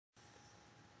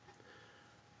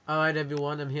Alright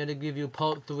everyone, I'm here to give you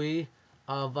part 3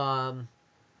 of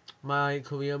my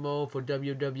career mode for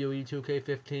WWE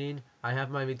 2K15. I have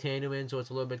my retainer in, so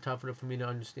it's a little bit tougher for me to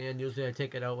understand. Usually I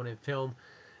take it out when I film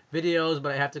videos,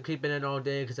 but I have to keep it in all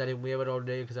day because I didn't wear it all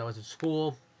day because I was at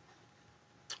school.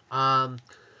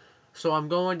 So I'm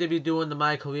going to be doing the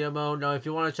My Career mode. Now if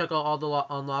you want to check out all the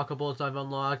unlockables I've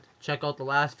unlocked, check out the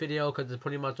last video because it's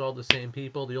pretty much all the same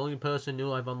people. The only person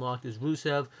new I've unlocked is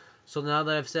Rusev. So now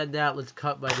that I've said that, let's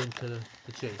cut right into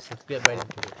the chase. Let's get right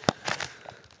into it.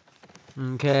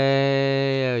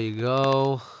 Okay, there you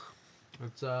go.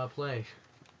 Let's play.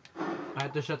 I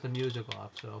have to shut the music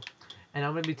off, so. And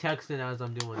I'm going to be texting as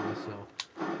I'm doing this, so.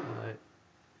 Alright.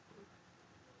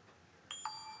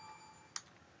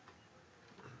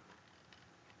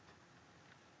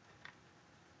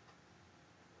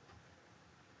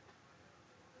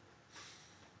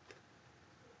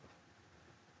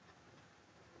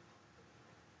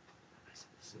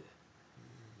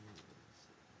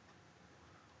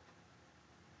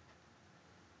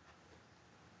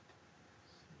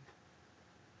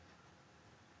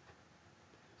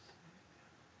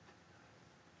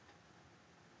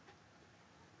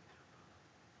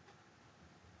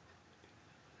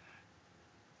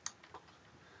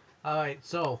 Alright,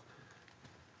 so.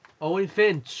 Owen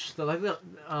Finch. So like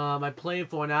I played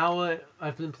for an hour.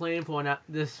 I've been playing for an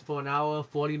hour,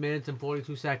 40 minutes and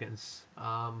 42 seconds.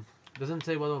 Doesn't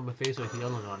say whether I'm a face or heel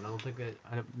or not. I don't think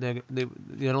I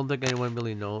don't think anyone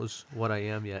really knows what I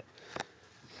am yet.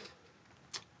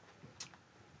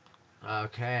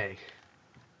 Okay.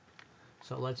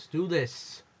 So let's do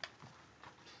this.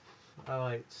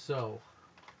 Alright, so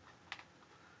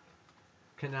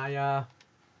can I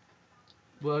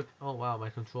work? Oh wow, my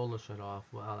controller shut off.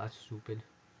 Wow, that's stupid.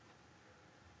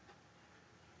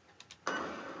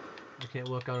 I can't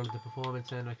work out of the performance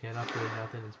center. I can't upgrade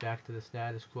nothing. It's back to the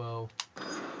status quo.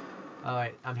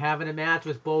 Alright, I'm having a match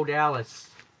with Bo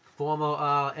Dallas, former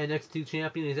NXT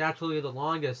champion. He's actually the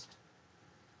longest.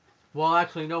 Well,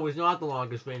 actually, no, he's not the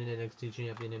longest reigning NXT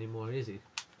champion anymore, is he?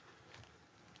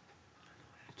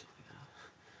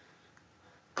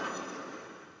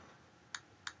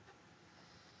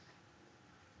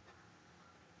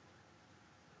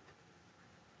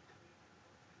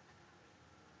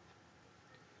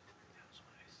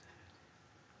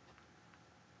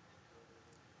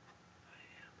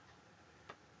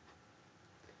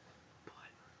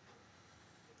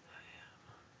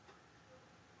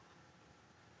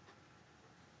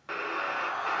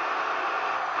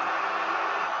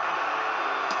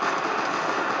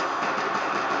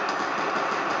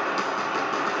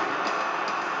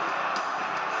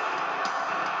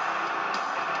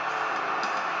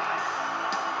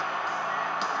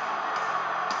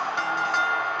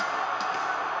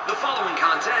 The following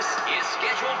contest is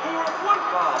scheduled for one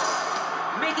fall.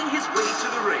 Making his way to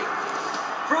the ring,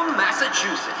 from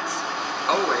Massachusetts,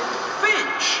 Owen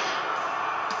Finch.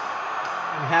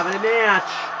 I'm having a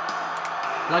match.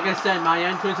 Like I said, my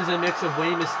entrance is a mix of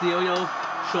Rey Mysterio,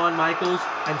 Shawn Michaels,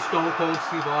 and Stone Cold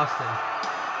Steve Austin.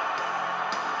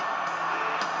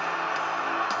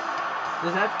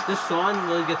 This song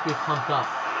really gets me pumped up.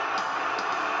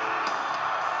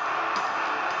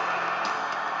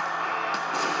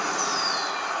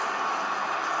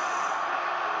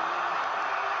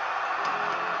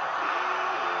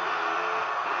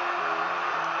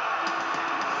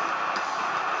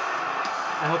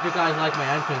 I hope you guys like my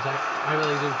entrance. I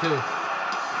really do too.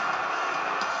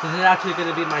 This is actually going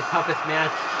to be my toughest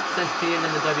match since being in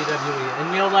the WWE.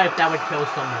 In real life, that would kill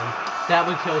someone. That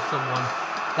would kill someone.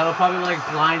 That would probably like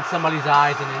blind somebody's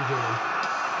eyes and injure them.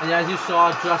 And as you saw,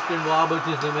 Justin Roberts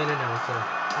is the ring announcer.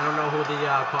 I don't know who the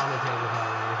commentators are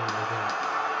or anything like that.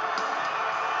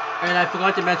 And I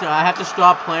forgot to mention, I have to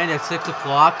stop playing at 6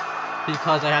 o'clock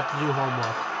because I have to do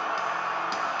homework.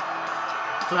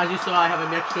 So as you saw, I have a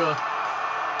mixture.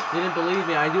 You didn't believe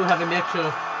me, I do have a mixture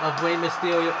of Rey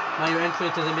Mysterio. My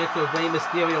entrance is a mixture of Rey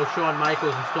Mysterio, Shawn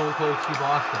Michaels, and Stone Cold Steve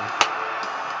Austin.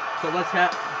 So let's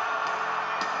have...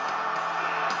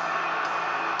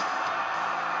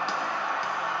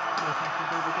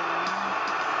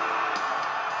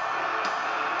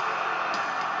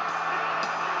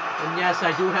 And yes,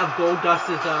 I do have Gold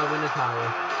Dust's winner towel.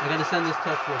 I gotta send this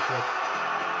text real quick.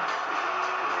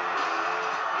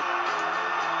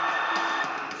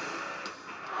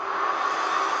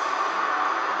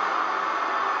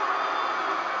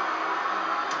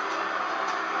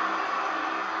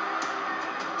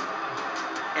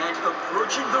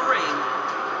 Approaching the ring,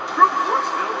 from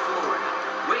Brooksville, Florida,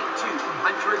 weight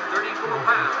 234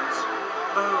 pounds,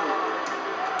 Bo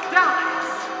Dallas.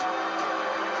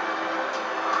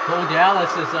 Bo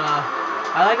Dallas is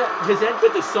I like it. His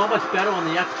entrance is so much better on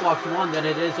the Xbox One than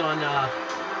it is on the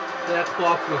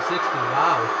Xbox 360.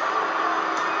 Wow.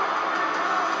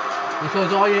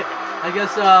 Because all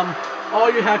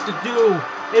you have to do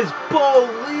is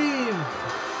believe.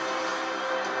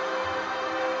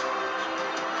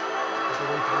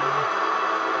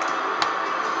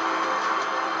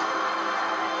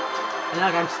 And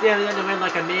like I'm standing in the ring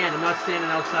like a man. I'm not standing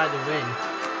outside the ring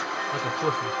like a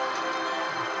pussy.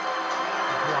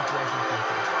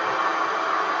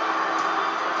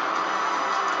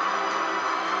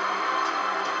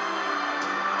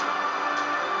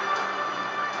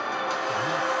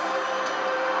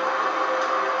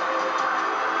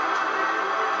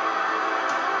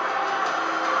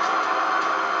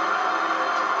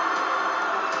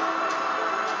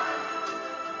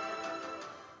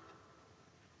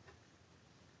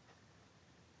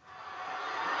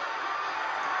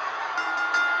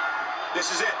 This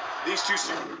is it. These two.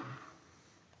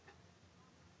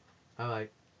 Alright,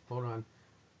 hold on.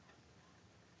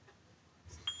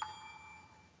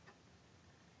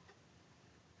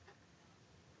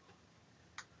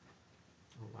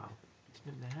 Oh wow, it's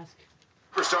been mask.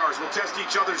 Superstars will test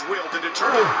each other's will to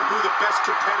determine who the best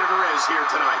competitor is here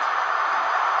tonight.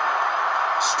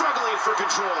 Struggling for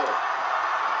control.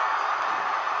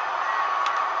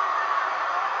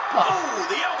 Oh,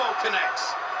 the elbow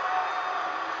connects.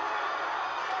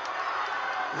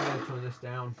 I'm gonna turn this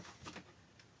down.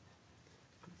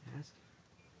 Mask.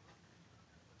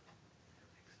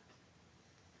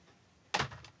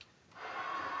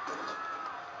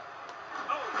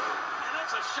 Oh, and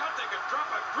that's a shot that could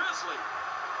drop a grizzly.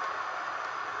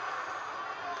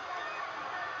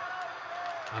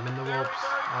 I'm in the ropes.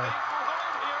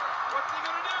 What's he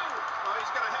gonna do? Well, he's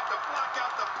gonna have to block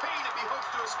out the pain if he hopes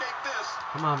to escape this.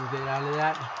 Come on, get out of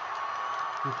that.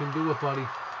 You can do it, buddy.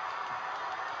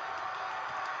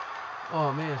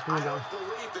 Oh man, it's going down. I don't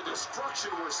believe the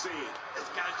destruction we're seeing. This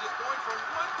guy's just going from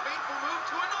one painful move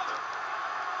to another.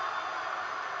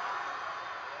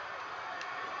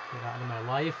 Get out of my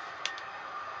life.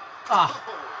 Ah.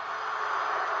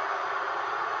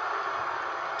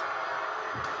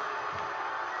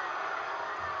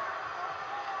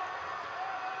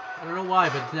 I don't know why,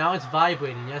 but now it's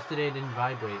vibrating. Yesterday it didn't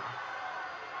vibrate.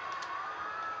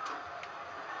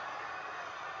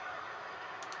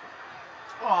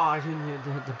 Oh, I didn't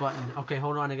hit the button. Okay,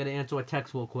 hold on. I gotta answer a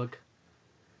text real quick.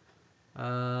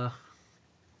 Oh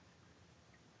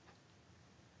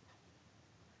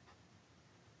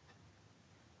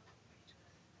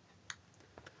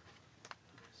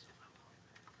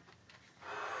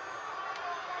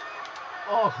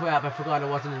crap! I forgot I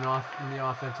wasn't in the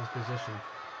offensive position.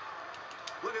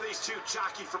 Look at these two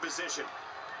jockey for position.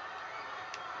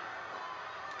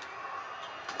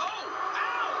 Oh, ow!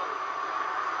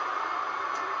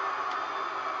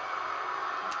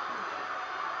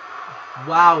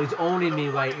 Wow, he's owning me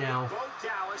right now. Bo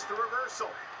Dallas, the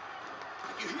reversal.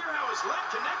 You hear how his leg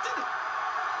connected?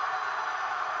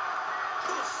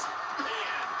 Oof,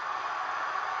 man.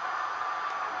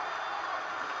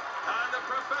 And the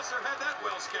professor had that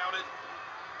well scouted.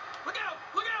 Look out!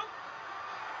 Look out!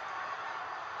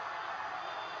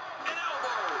 An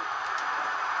elbow.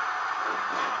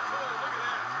 Oh, boy, look at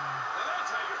that. Now that's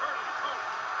how you hurt an opponent.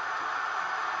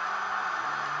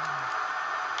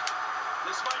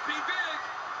 This might be big.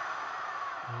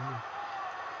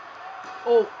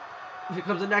 Oh, here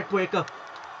comes the neck breaker. Oh, down on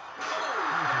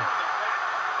the back.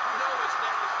 You know his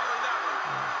neck was feeling that one.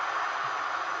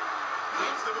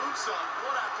 Leads the moonsault.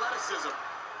 What athleticism.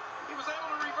 He was able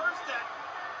to reverse that.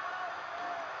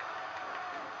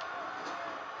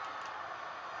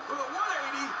 With a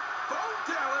 180, Bo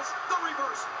Dallas, the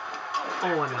reverse.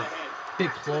 Oh, and a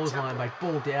big clothesline by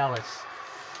Bo Dallas.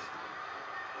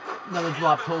 Another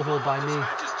drop toe hold by me.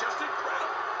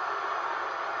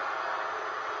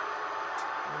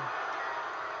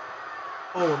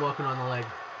 Oh, we're working on the leg.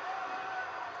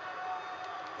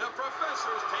 The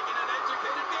professor's taking an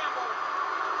educated gamble.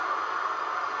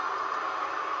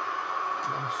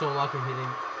 I'm so lucky he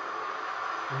didn't.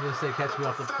 I was gonna say catch me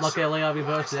off the. Luckily I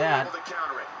reversed that.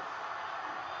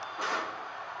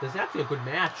 This is actually a good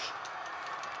match.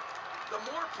 The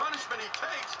more punishment he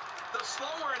takes, the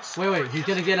slower and slower Wait, he's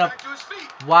gonna get up. to his feet.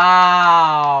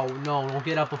 Wow! No, don't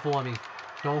get up before me.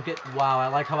 Don't get. Wow, I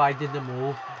like how I did the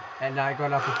move, and I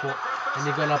got up before, and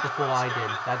you got up before I did.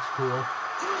 That's cool.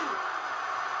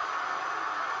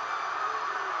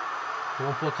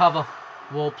 Going for a cover.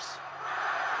 Whoops.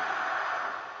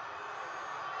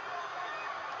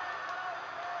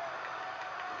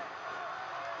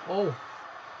 Oh,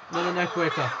 another neck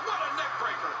breaker. What a neck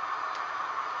breaker.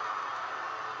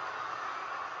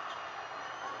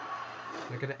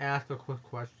 I'm gonna ask a quick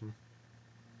question.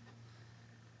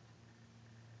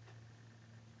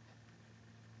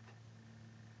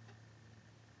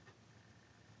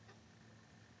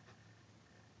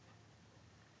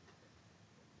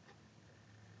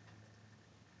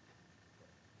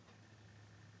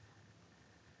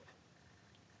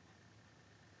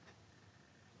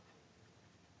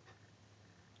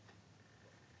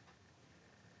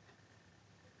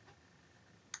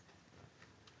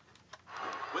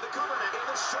 With a cover and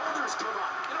the shoulders come up.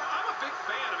 You know, I'm a big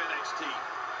fan of NXT.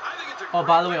 I think it's a Oh,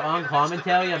 by the great way, way to on introduce the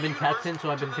commentary, I've been WWE texting,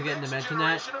 so I've been to the forgetting to next mention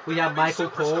that. generation of We have WWE Michael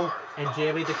Cole superstars. and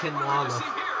Jerry the King What are we Lawler. gonna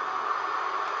see here?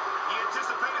 He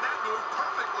anticipated that move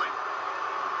perfectly.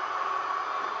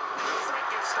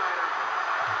 Frankensteiner.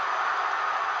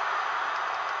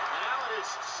 And now it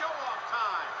is show-off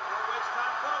time. Don't waste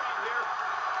time floating here.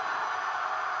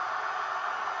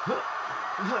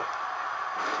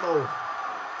 Oh.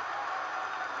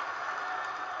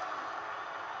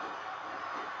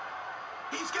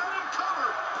 He's got him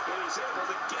covered, and he's able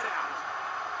to get out.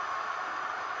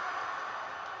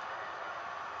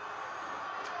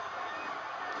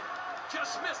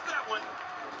 Just missed that one.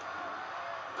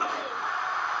 Oh.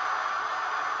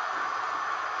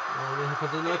 Oh, we have to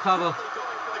do no cover. Going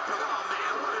for the cover. Oh,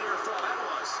 man, what an earful that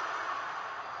was.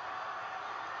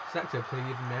 It's actually a pretty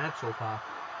even match so far.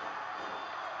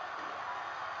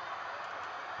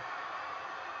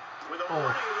 With a Oh.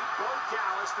 180, Bo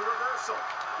Dallas, the reversal.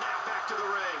 Now back to the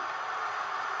ring.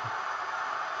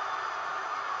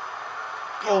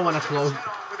 Oh, and a close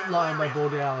line by Bo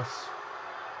Dallas.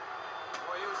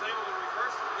 Boy, he was able to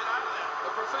reverse and get out of that.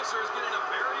 The professor is getting a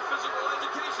very physical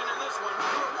education in this one.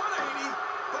 For a 180,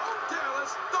 Bo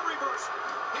Dallas, the reversal.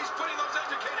 He's putting those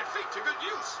educated feet to good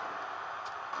use.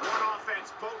 One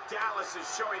offense Bo Dallas is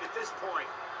showing at this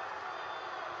point.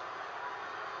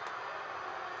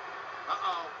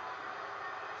 Uh-oh.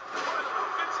 What an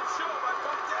offensive show by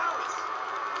Bo Dallas.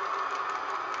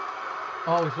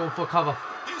 Oh, he's going for cover.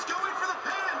 He's going for the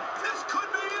pin. This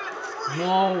could be it. Three.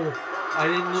 Whoa. I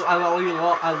didn't know.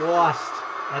 I lost.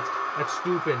 That's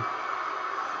stupid. You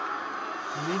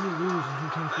made me lose. You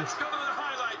can't Let's go to the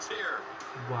highlights here.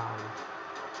 Wow.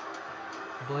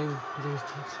 Blame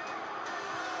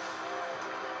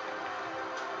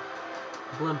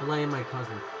my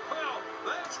cousin. Well,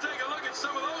 let's take a look at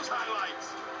some of those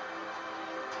highlights.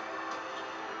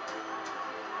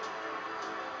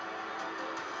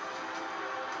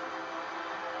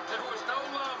 There was no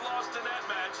love lost in that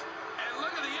match. And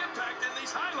look at the impact in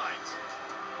these highlights.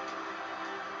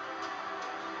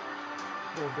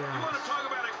 Bo You want to Dallas. talk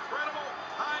about incredible,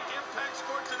 high-impact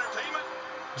sports entertainment?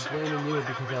 I'm Check blaming out you what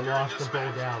because happened I during lost to this Bo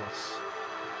match. Dallas.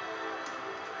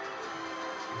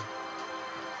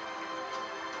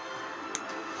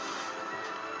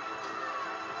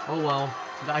 Oh well.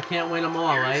 I can't win them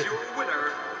all, right? Here's your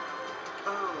winner,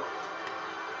 Bo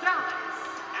Dallas.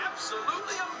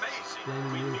 Absolutely amazing.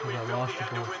 Blaming We you knew because he I felt lost he to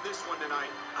had to Bo. win this one tonight.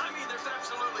 I mean, there's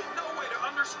absolutely no way to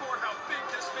underscore how big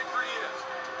this victory is.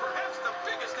 Perhaps the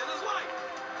biggest in his life.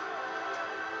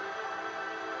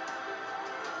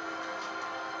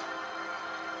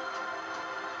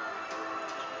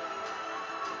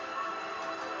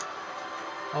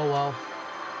 Oh well.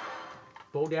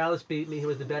 Bo Dallas beat me. He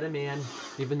was the better man,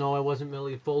 even though I wasn't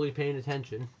really fully paying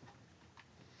attention.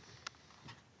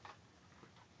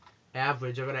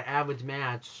 Average. I got an average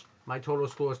match. My total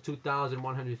score is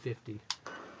 2,150.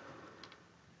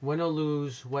 Win or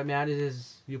lose, what matters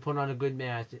is you put on a good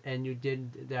match, and you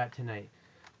did that tonight.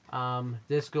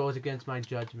 This goes against my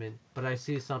judgment, but I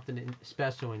see something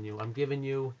special in you. I'm giving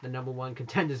you the #1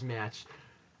 contenders match.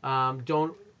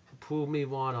 Don't prove me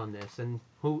wrong on this. And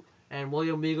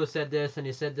William Regal said this, and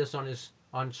he said this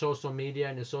on social media,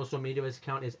 and his social media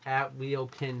account is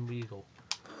 @RealKinRegal.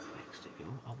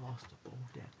 I lost the ball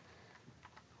there.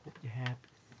 Hope you're happy.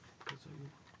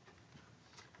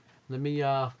 Let me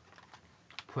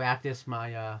practice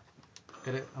my I'm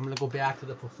gonna go back to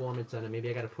the performance center. Maybe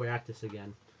I gotta practice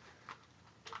again.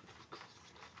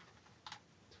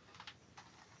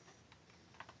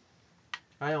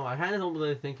 I don't. I kind of don't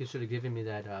really think you should have given me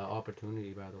that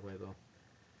opportunity. By the way, though.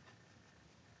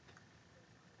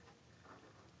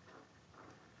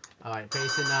 All right,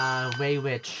 facing Ray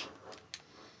Rich.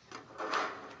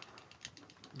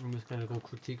 I'm just gonna go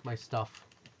critique my stuff.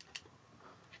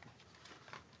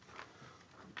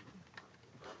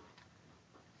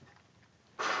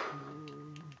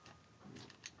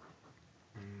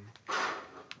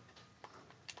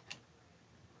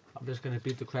 I'm just gonna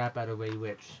beat the crap out of Ray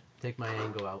Rich. Take my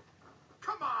anger out.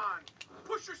 Come on.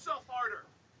 Push yourself harder.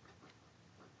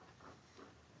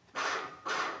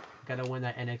 Gotta win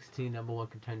that NXT #1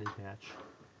 contenders match.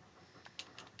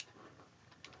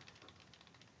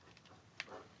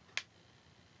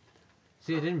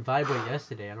 See, it didn't vibrate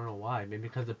yesterday. I don't know why. Maybe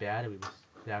because the battery was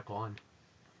back on.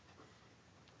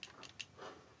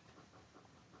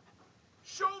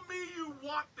 Show me you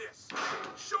want this.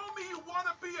 Show me you want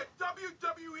to be a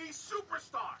WWE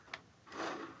superstar.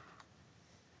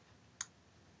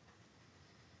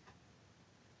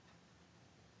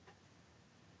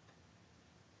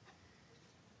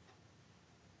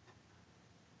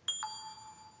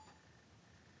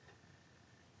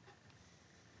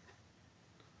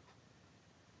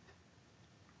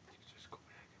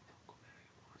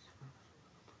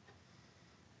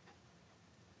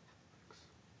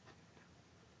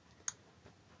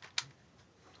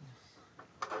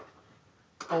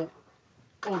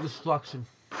 Oh, destruction.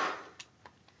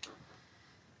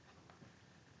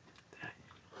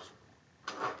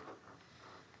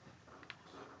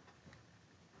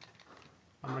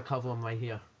 I'm gonna cover him right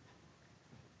here.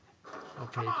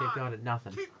 Okay, you kicked out at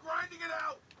nothing. Keep grinding it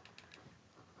out.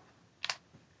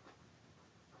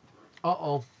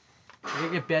 Uh-oh. I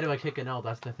gotta get better at kicking out.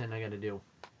 That's the thing I gotta do.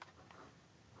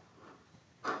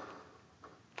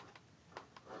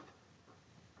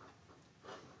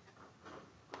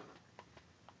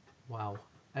 Wow.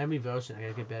 I'm reversing. I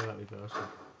gotta get better at reversing.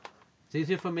 It's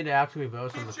easier for me to actually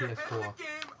reverse on the Get your head in PS4. the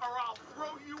game or I'll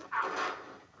throw you out.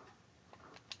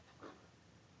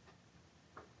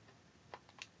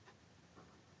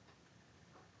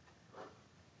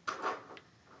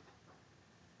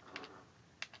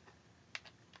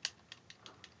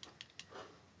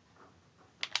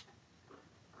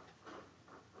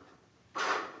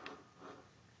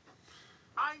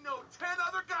 I know 10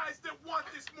 other guys that want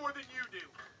this more than you do.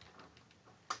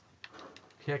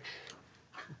 Kick.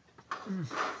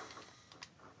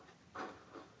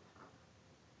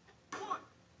 One,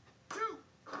 two.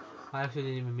 I actually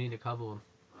didn't even mean to cover him.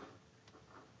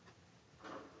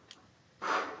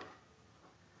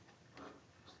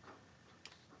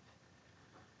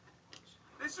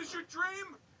 This is your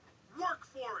dream? Work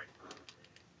for it.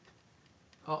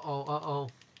 Uh-oh, uh-oh.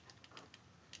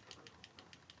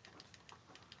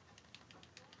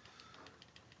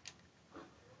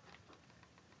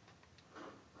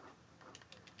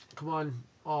 Come on.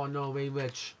 Oh no, Ray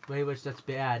Rich. Ray Rich, that's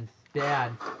bad.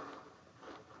 Bad.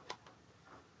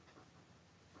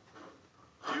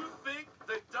 You think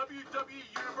the WWE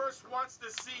Universe wants to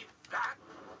see that?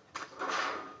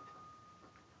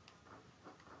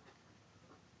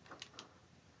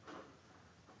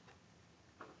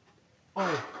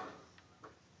 Oh.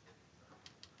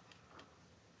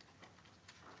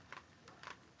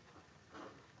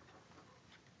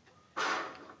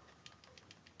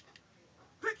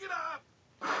 Pick it up.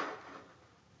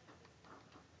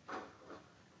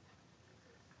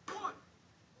 One,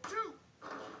 two.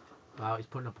 Wow, he's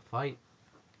putting up a fight.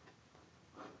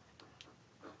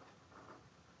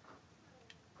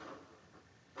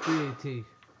 DDT.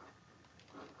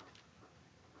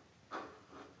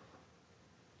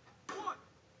 One,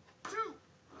 two.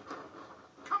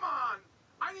 Come on.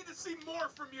 I need to see more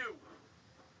from you.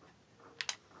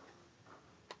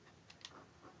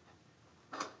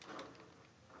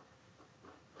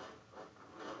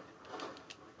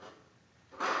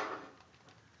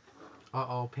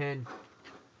 Uh-oh, pin.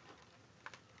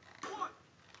 One,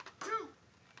 two.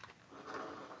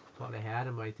 Thought I had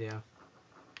him right there.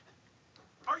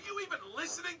 Are you even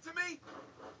listening to me?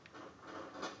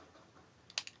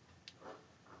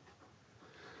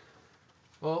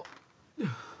 Oh.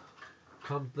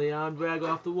 Come Leon, drag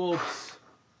off the ropes.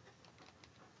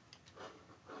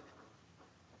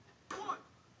 One,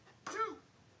 two.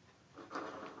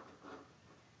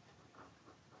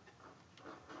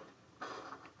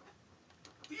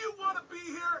 Do you want to be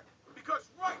here? Because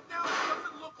right now it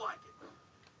doesn't look like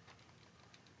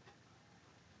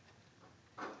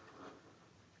it.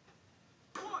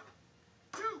 One,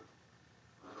 two.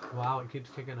 Wow, it keeps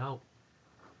kicking out.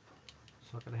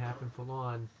 It's not gonna happen for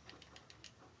long.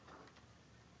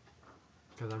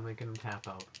 Because I'm making him tap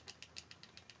out.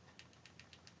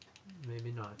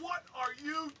 Maybe not. What are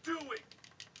you doing?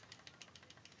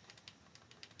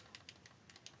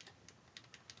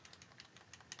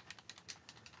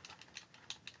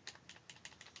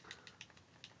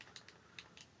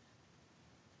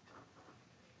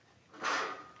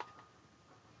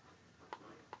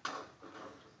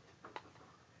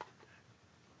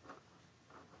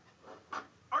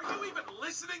 Are you even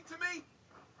listening to me?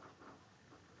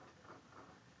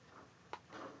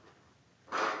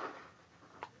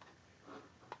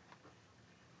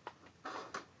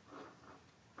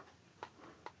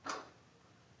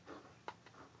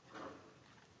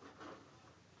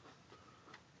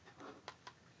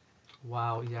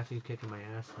 Wow, he's actually kicking my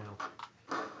ass now.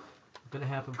 What's gonna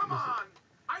happen? Come on!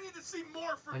 I need to to see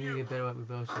more from I need you. to get better at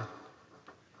reversing.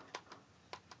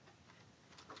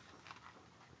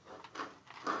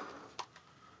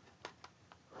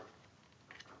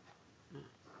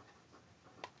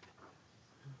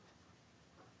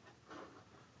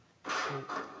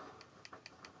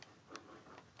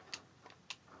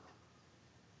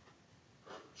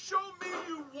 Show me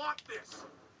you want this.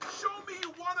 Show me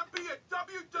you want to be a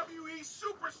WWE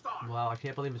superstar. Wow, I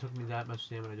can't believe it took me that much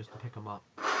stamina just to pick him up.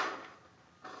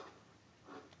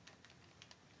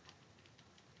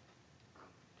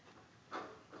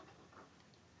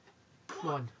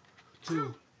 One,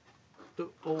 two, three.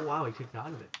 Oh wow, he kicked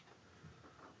out of it.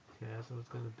 Okay, so it's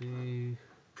gonna be.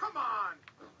 Come on,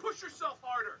 push yourself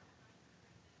harder.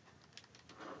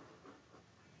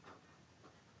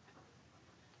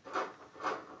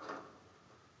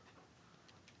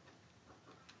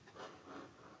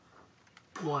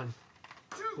 One,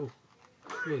 Two,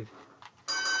 three.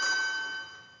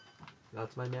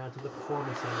 That's my man to the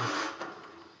performance center.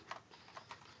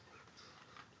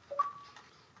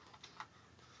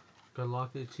 Gonna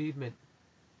unlock the achievement.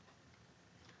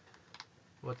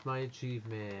 What's my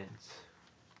achievement?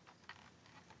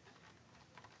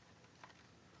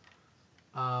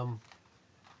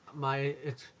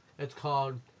 It's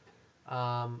called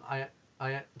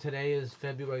today is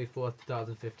February 4th,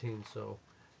 2015. So,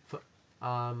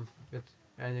 and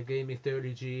it gave me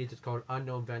 30 G's. It's called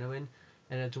Unknown Veteran,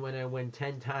 and it's when I win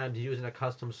 10 times using a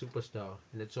custom superstar,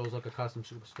 and it shows like a custom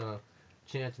superstar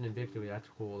chance and victory. That's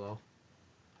cool though.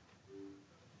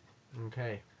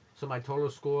 Okay, so my total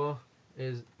score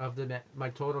is my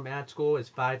total match score is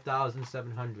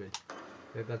 5,700.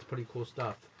 That's pretty cool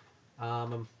stuff.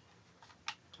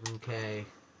 Okay,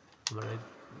 I'm gonna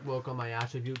work on my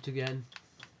attributes again.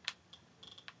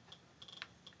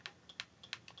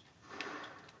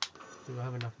 Do I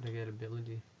have enough to get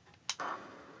ability?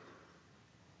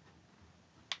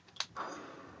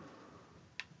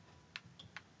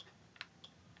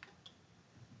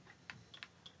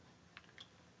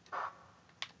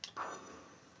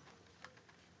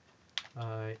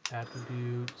 Alright,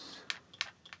 attributes.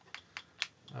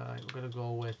 Alright, we're gonna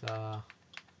go with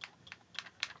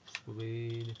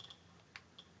speed.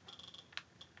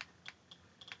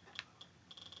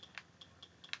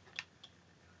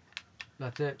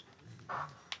 That's it.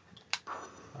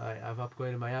 Alright, I've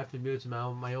upgraded my attributes.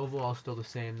 My overall's still the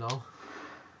same though.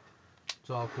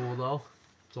 It's all cool though.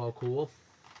 It's all cool.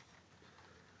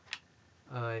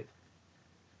 Alright.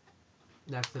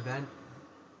 Next event.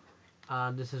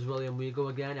 This is William Regal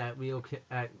again at Real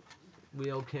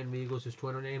Ken Regal's his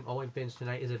Twitter name. Owen Finch,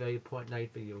 tonight is a very important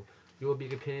night for you. You will be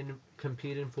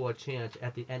competing for a chance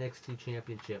at the NXT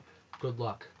Championship. Good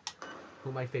luck.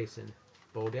 Who am I facing?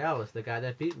 Bo Dallas, the guy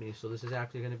that beat me. So this is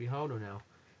actually going to be harder now.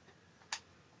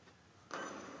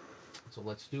 So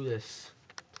let's do this.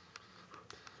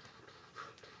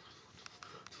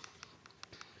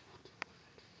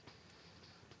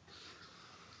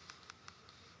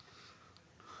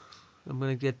 I'm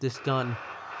going to get this done.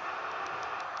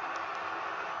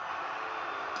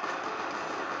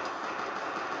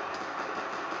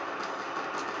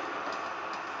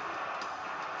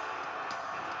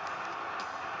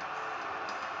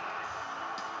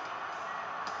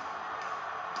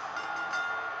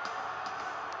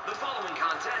 The following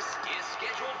contest is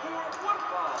scheduled for one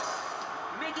fall.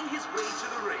 Making his way to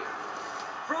the ring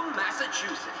from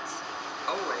Massachusetts,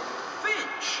 Owen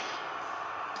Finch.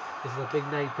 This is a big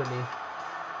night for me.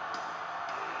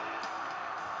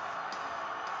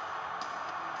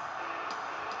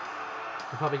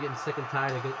 I'm probably getting sick and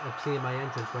tired of seeing my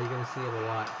entrance, but you're going to see it a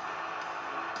lot.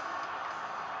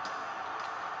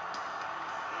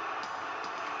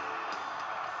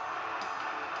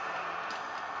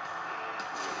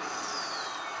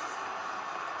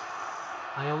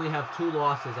 I only have 2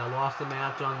 losses. I lost a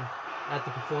match at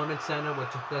the Performance Center, which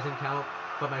doesn't count.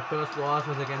 But my first loss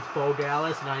was against Bo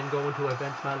Dallas, and I'm going to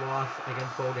avenge my loss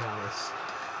against Bo Dallas.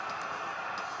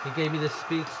 He gave me this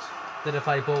speech that if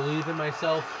I believe in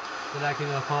myself, that I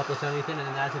can accomplish anything,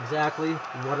 and that's exactly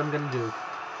what I'm going to do.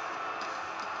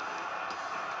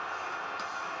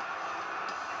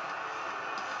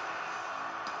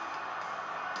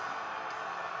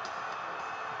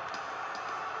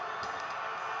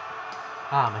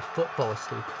 Ah, my foot fell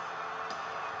asleep.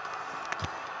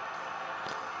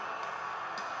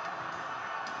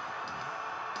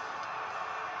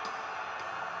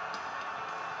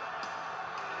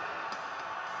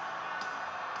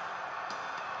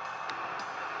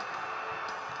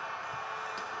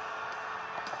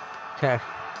 Okay.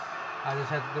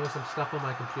 There was some stuff on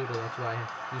my computer, that's why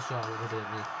you saw a little bit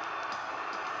of me.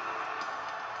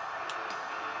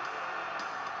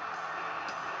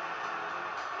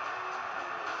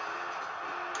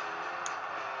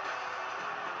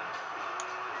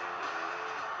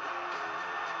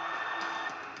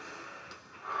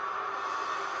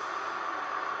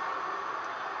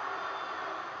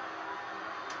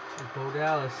 Bo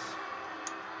Dallas.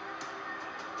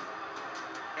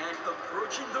 And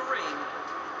approaching the ring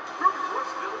from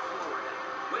Brooksville, Florida,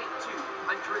 weight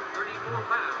 234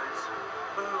 pounds,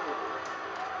 Bo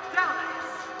Dallas.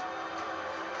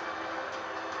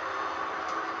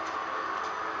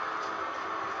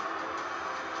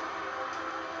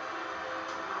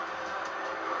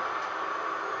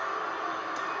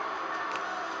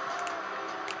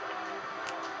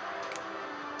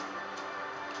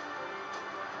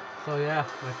 So yeah,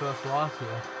 my first loss here.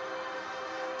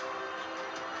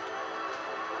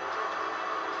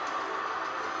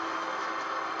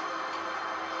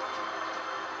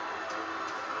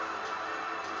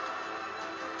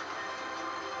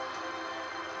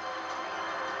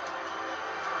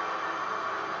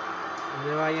 And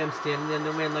there I am standing in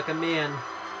the ring like a man,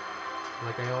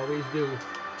 like I always do.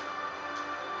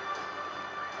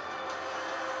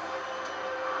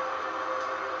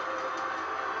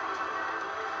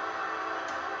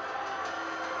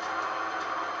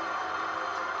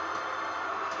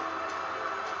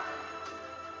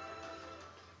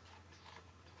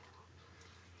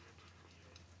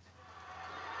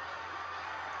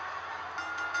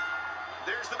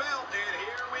 There's the belt, and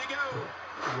here we go.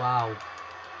 Wow.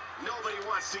 Nobody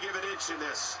wants to give an inch in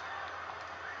this.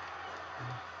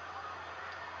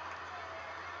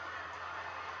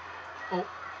 Oh.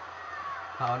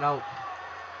 Powered out.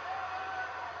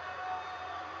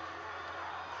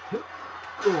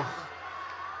 Ugh.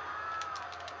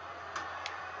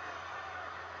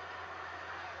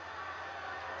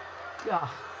 Yeah.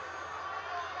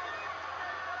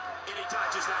 And he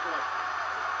touches that one.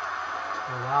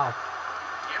 Oh wow.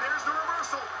 And there's the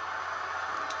reversal.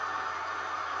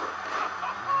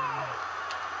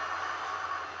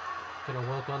 Gonna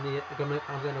work on the.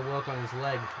 I'm gonna work on his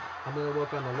leg. I'm gonna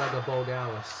work on the leg of Bo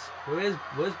Dallas. Where's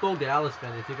Bo Dallas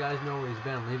been? If you guys know where he's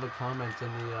been, leave a comment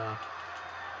in the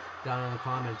down in the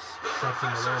comments section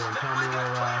below and tell me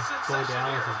where Bo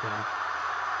Dallas has been.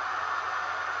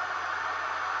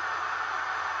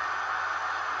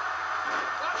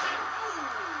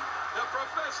 The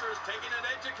professor's taking an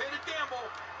educated gamble.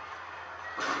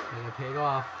 And it paid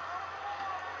off.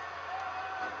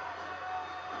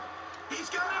 He's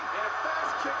got him. And a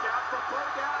fast kick out from Bo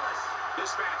Dallas.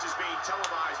 This match is being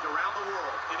televised around the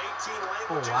world in 18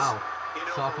 languages. Oh wow. In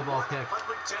Soccer ball kick.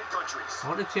 110 countries. I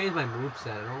want to change my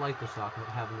moveset. I don't like the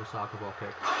having the soccer ball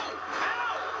kick. Oh,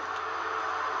 ow!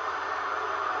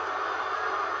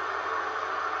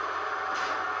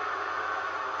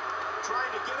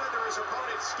 Trying to get under his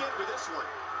opponent's skin with this one.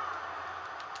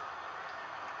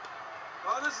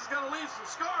 Oh, this is going to leave some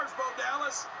scars, Bo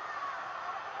Dallas.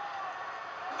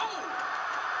 Oh!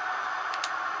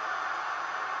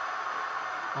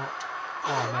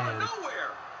 Oh man. Out of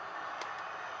nowhere.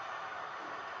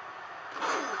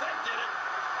 Oh, that did it.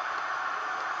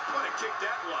 What a kick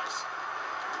that was.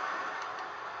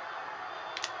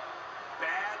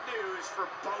 Bad news for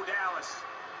Bo Dallas.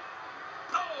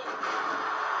 Oh!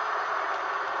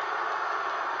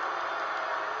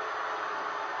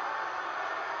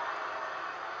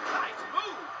 Nice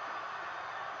move.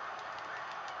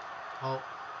 Oh.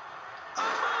 A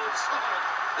moonsault.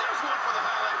 There's one for the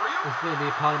highlight reel. It's gonna be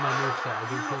a part of my moveset. I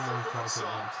do two Beautiful moonsaults at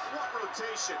moonsault. once. What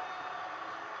rotation.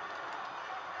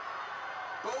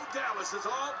 Bo Dallas is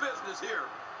all business here.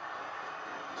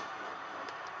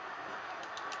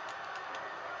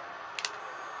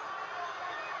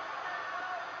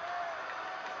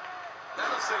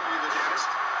 That'll send you to the dentist.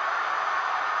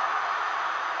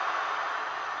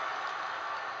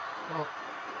 Oh.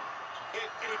 And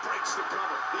he breaks the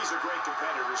cover. These are great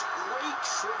competitors. Great,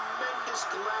 tremendous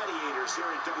gladiators here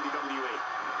in WWE.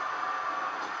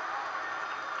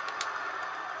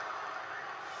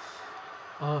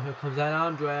 Oh, here comes that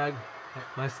arm drag.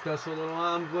 My special little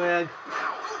arm drag.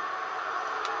 Now,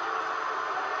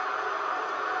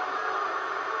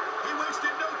 he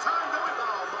wasted no time going.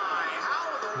 Oh my! How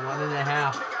in the world 1.5. did he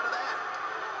kick out of that?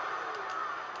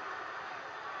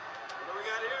 What do we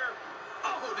got here?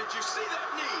 Oh, did you see that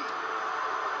knee?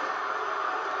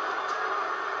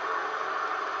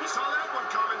 He saw that one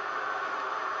coming.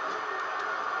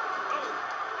 Oh.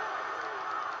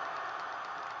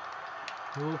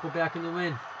 He won't go back in the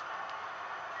ring.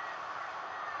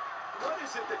 What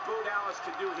is it that Bo Dallas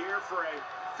can do here for a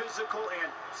physical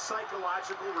and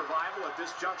psychological revival at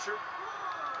this juncture?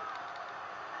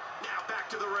 Now back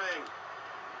to the ring.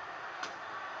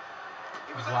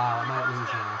 Wow, I might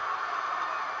lose now.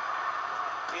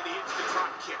 And he hits the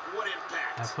drop kick. What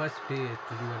impact? I pressed B to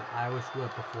do an Irish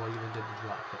whip before I even did the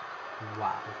drop kick.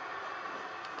 Wow.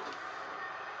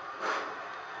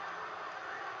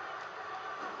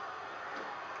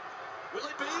 Will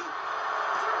it be?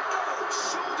 Oh,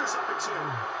 shoulders up at 2.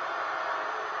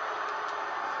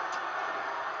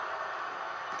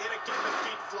 And again, the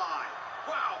feet fly.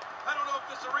 Wow, I don't know if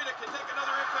this arena can take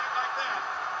another impact like that.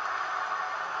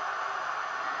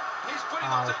 He's putting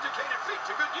those educated feet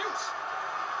to good use.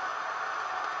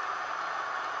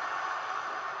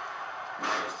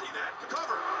 You see that?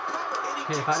 Cover.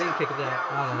 Okay, if I didn't kick that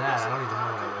out of that, I don't even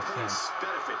know what I would have said.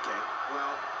 Benefit, King. Well,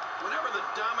 whenever the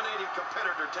dominating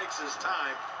competitor takes his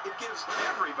time, it gives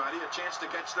everybody a chance to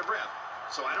catch their breath.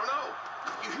 So I don't know.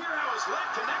 You hear how his leg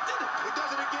connected? He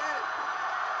does it again.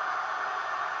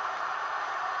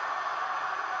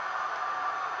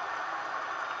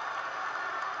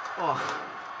 Oh.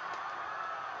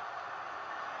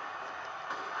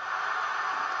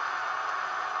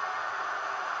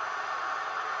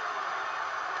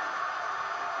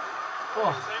 He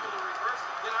was able to reverse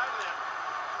and get out of that.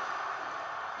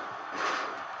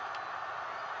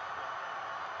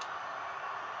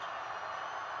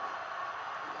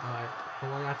 Alright,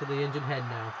 going after the injured head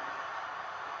now.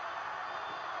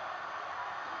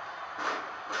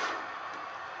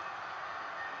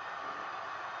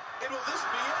 And will this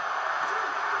be it?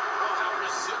 Oh, how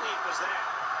resilient was that?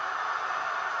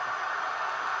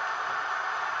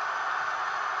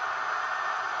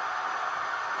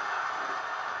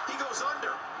 He goes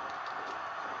under.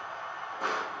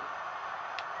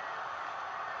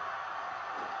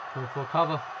 Go for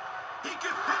cover. He can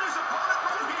pin his opponent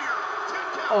right here.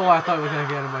 Oh, I thought we were going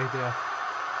to get him right there.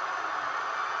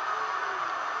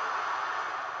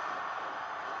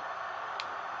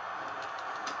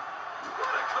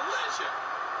 What a collision.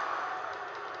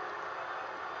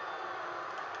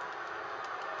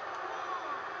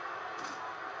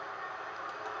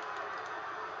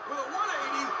 With a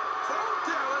 180 from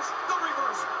Dallas, the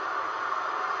reversal.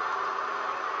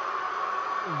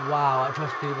 Wow, I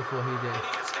touched you before he did. And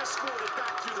he gets escorted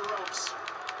back through the ropes.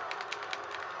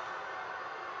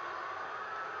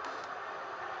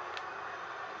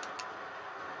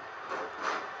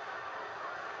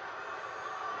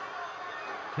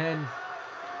 Ten.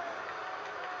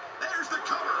 There's the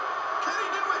cover. Can he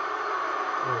do it?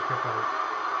 Oh, kick out.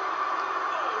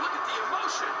 Oh, look at the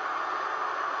emotion.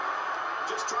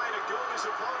 Just trying to goad his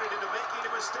opponent into making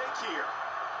a mistake here.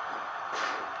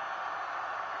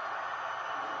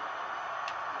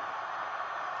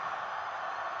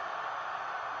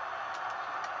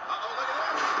 Uh-oh, look at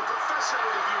that. The professor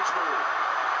with a huge move.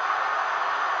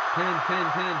 10.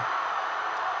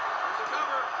 There's the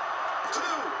cover. 2.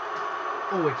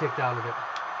 Oh, he kicked out of it.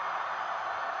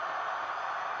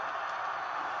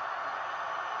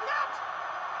 What?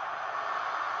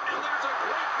 And there's a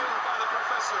great move by the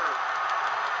professor.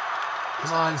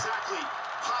 He's Come on. not exactly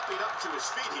hopping up to his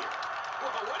feet here.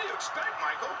 Well, what do you expect,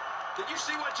 Michael? Did you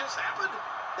see what just happened?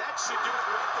 That should do it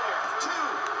right there. 2.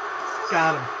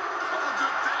 Got him. All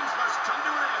good things must come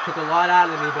to an end. Took a lot out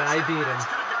of me, but I beat him.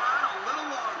 Could have gone on a little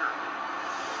longer.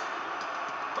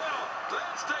 Well,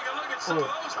 let's take a look at some of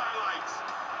those highlights.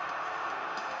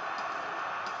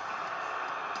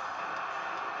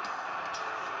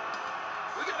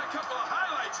 We got a couple of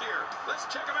highlights here. Let's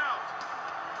check them out.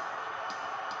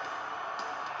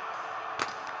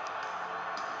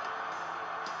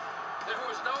 There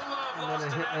was no love lost in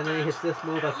that And then he hits this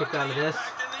move. I kicked out of this. One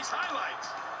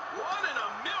in a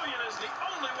million is the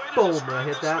only way to Boom! describe I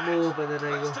hit this that match. move, and then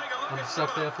Let's take a look I'm at stuck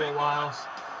some there of for the a big while. ones.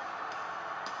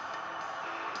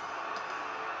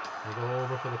 I go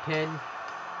over for the pin.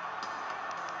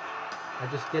 I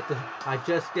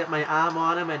just get my arm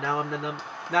on him, and now I'm the number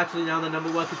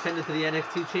 1 contender to the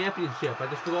NXT Championship. I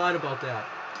just forgot about that.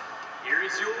 Here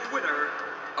is your winner,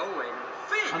 Owen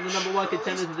Finch. I'm the number 1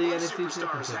 contender to the One NXT superstar is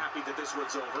Championship. happy that this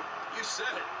one's over. You said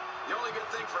it. The only good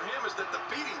thing for him is that the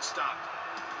beating stopped.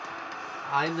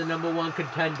 I'm the number 1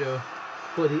 contender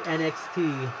for the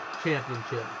NXT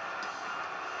Championship.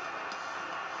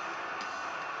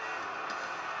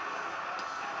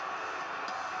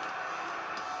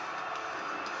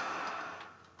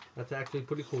 That's actually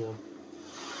pretty cool.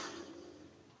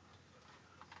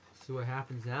 Let's see what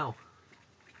happens now.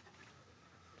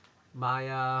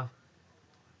 I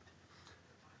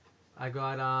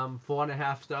got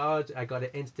 4.5 stars. I got an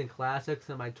instant classics,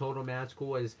 and my total match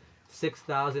score is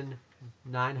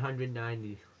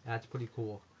 6,990. That's pretty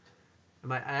cool.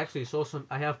 And I have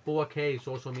 4K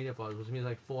social media followers, which means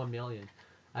like 4 million.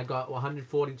 I got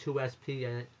 142 SP,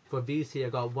 and for VC I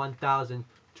got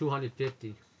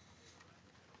 1,250.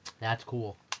 That's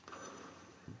cool.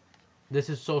 This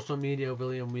is social media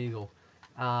William Regal.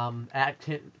 At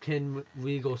Ken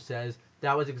Regal says,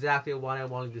 that was exactly what I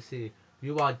wanted to see.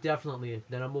 You are definitely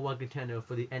the number 1 contender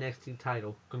for the NXT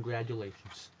title.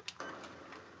 Congratulations.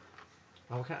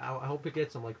 Okay, I hope it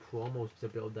gets some like promos to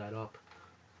build that up.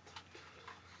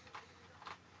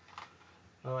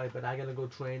 Alright, but I gotta go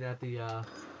train at the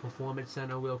performance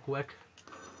center real quick.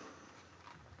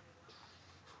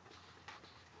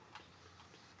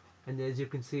 And as you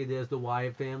can see, there's the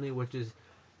Wyatt family, which is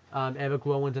Eric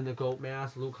Rowan's in the goat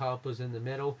mask, Luke Harper's in the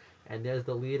middle, and there's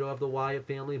the leader of the Wyatt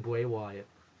family, Bray Wyatt.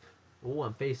 Oh,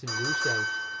 I'm facing Rusev.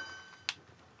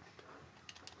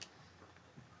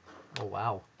 Oh,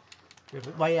 wow.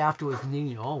 Right after his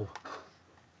knee, oh.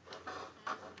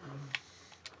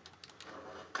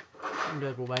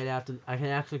 Right after, I can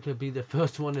actually could be the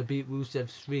first one to beat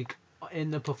Rusev's streak in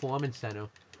the Performance Center.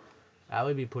 That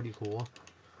would be pretty cool.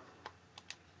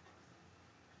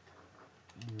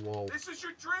 Whoa. This is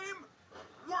your dream?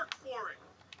 Work for it.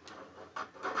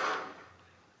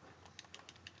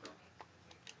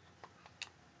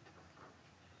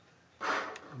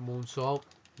 Moonsault.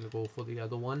 We'll go for the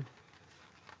other one.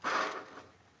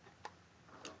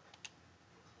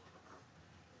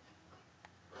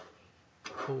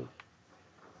 Oh.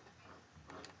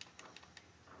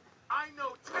 I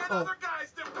know 10 other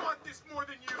guys that want this more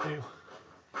than you do.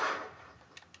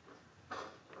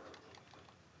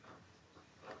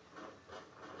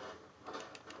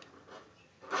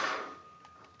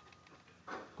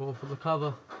 Going for the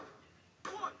cover.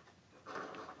 One.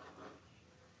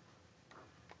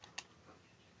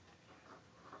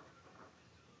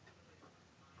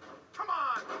 Come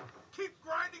on, keep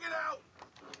grinding it out.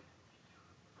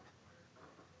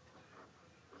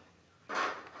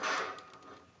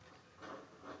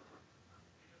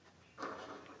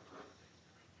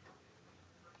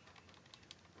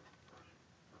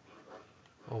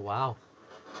 Oh, wow.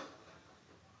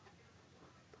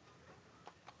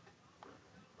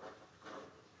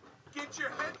 Get your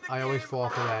head in the I always game fall or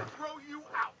for I'll that. throw you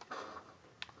out.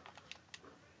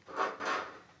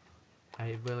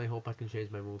 I really hope I can change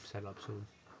my move setup soon.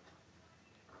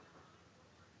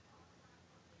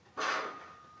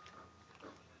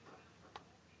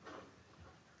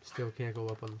 Still can't go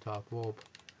up on the top rope.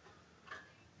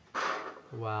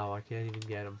 Wow, I can't even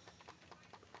get him.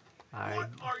 What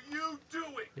are you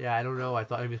doing? Yeah, I don't know. I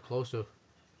thought he was closer.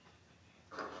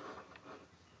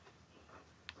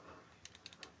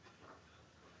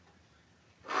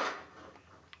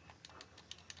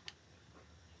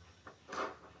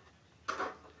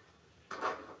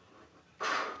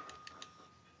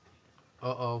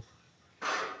 Uh-oh.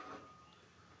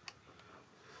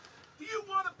 Do you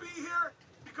want to be here?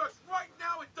 Because right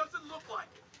now it doesn't look like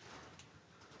it.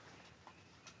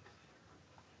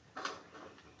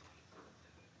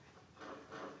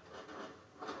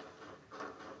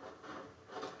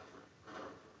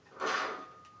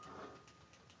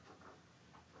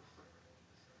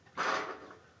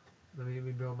 Let me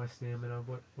rebuild my stamina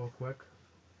real quick.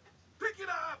 Pick it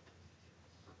up.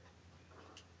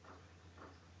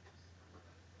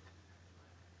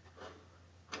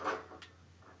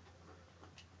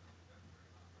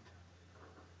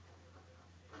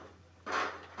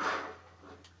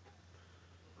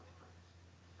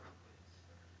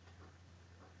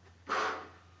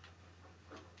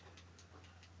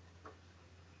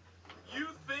 You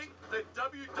think the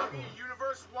WWE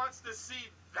Universe wants to see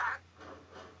that?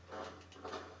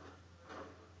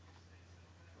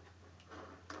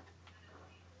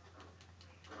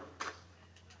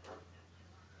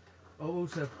 Oh,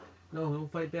 Rusev. No,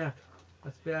 don't fight back.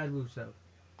 That's bad, Rusev.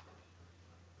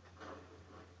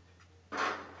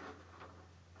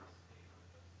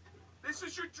 This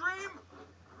is your dream?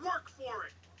 Work for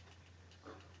it.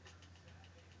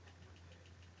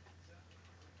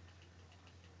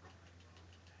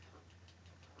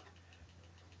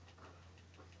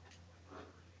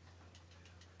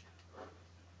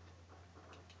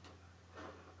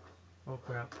 Oh,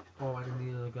 crap. Oh, I didn't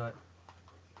need another gut.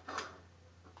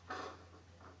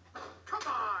 Come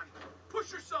on,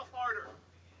 push yourself harder.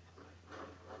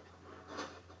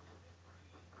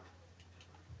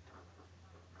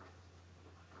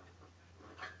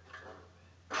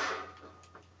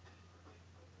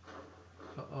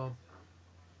 Uh-oh.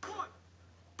 1,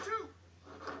 2.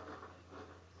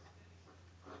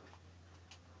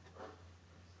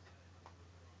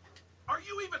 Are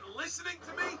you even listening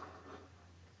to me?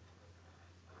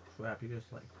 Crap, you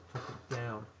just, like, took it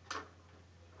down.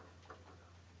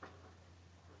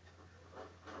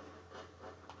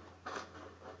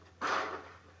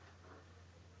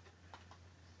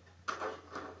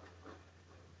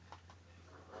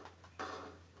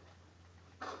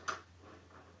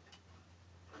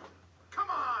 Come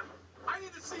on, I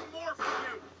need to see more from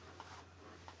you.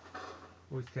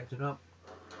 Oh, he's catching up.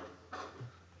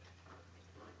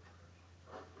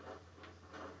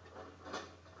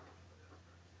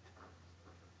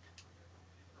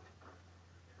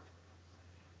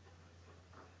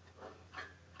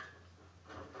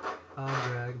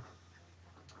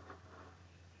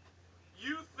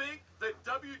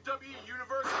 WWE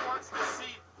Universe wants to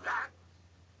see that.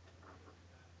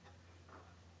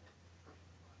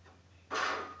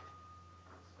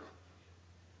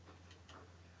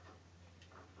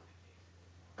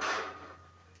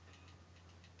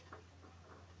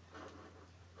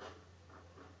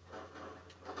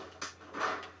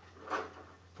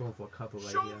 Going for a couple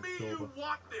right Show here. me you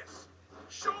want this.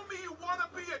 Show me you want to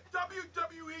be a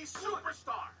WWE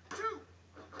superstar. 2.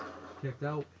 Kicked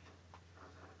out.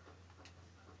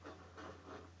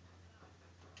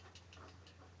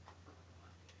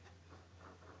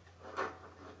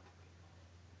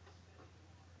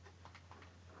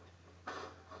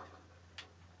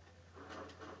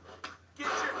 Get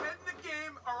your head in the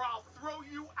game or I'll throw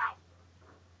you out.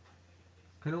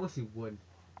 Kinda wish he would.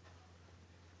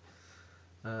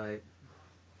 Alright.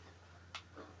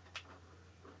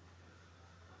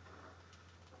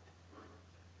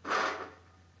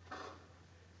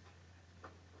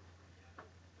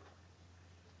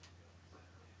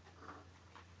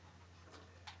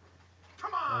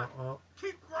 Come on.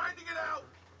 Keep grinding it out.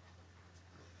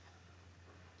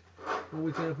 Oh,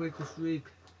 he's gonna break the streak.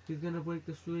 He's gonna break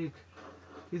the streak.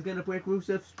 He's gonna break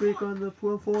Rusev's streak on the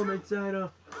Performance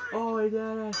Center. Oh, he did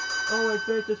it. Owen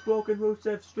Finch has broken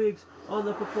Rusev's streaks on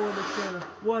the Performance Center.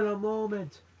 What a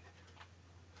moment.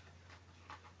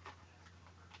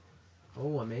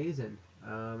 Oh, amazing.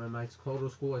 And my total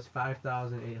score is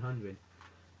 5,800.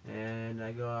 And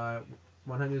I got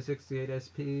 168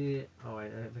 SP. Oh, I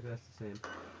think that's the same.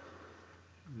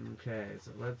 Okay,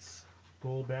 so let's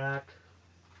go back.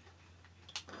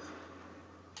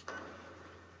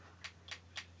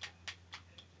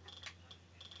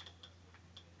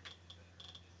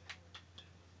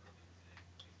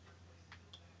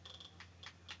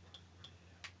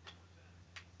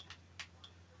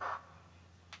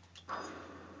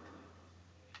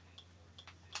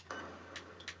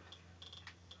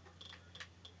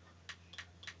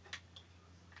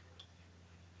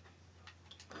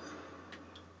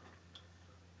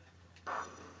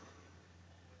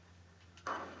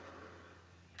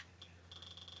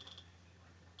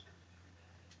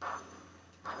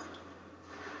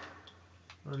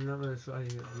 I'm not gonna try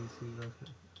to get these.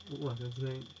 Ooh, I can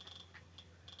train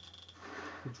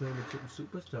with certain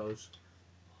superstars.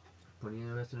 Pretty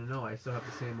interesting to know. I still have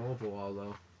the same overall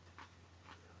though.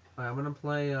 Alright, I'm gonna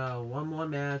play one more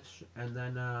match and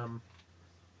then I'm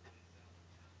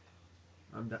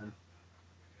done.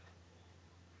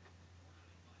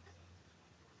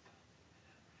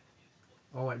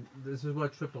 Oh, and this is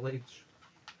what Triple H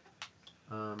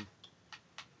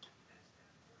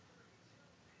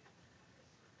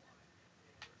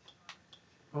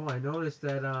oh, I noticed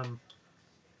that I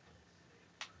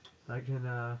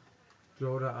can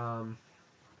go to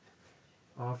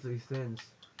off these things.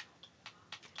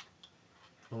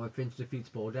 Owen Finch defeats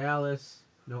Bo Dallas.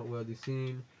 Noteworthy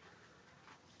scene.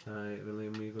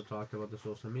 William Regal talked about the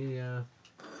social media.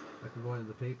 I can go into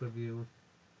the pay-per-view.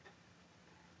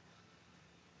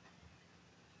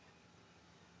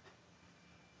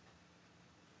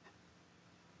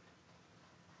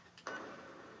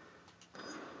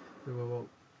 Whoa.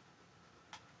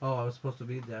 Oh, I was supposed to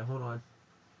read that. Hold on.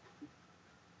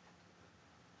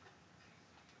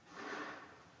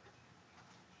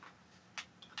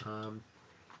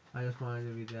 I just wanted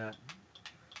to read that.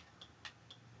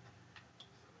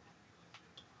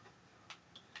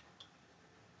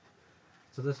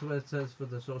 So this is what it says for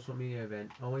the social media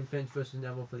event. Owen Finch versus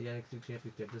Neville for the NXT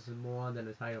Championship. This is more than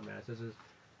a title match.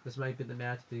 This might be the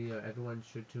match of the year. Everyone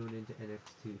should tune into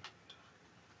NXT.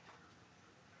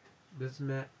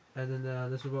 And then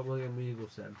this is what William Regal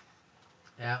said.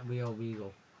 At Real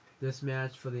Regal. This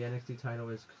match for the NXT title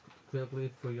is critical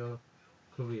for your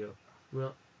career.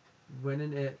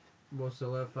 Winning it will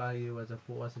solidify you as a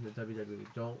force in the WWE.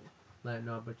 Don't let an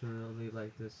opportunity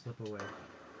like this slip away.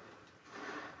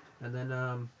 And then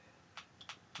I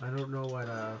don't know what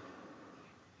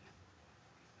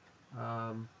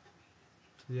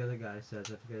the other guy says.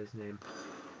 I forget his name.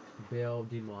 Bill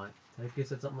DeMont. I think he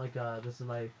said something like this is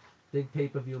my big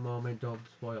pay-per-view moment. Don't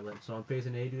spoil it. So I'm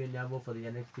facing Adrian Neville for the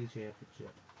NXT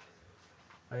Championship.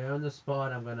 I earned the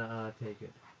spot. I'm gonna take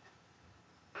it.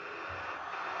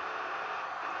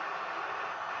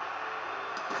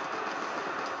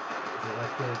 So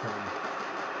let's get it done.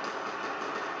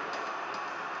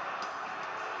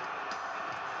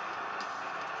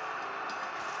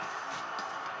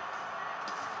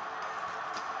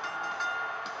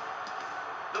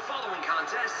 The following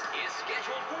contest is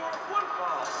scheduled for one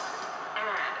fall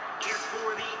and is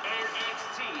for the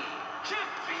NXT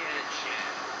Championship.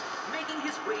 Making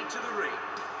his way to the ring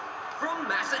from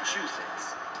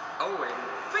Massachusetts, Owen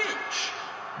Finch.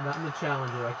 Not in the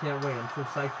Challenger. I can't wait. I'm too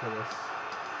psyched for this.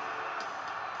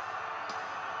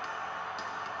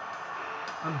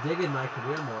 I'm digging my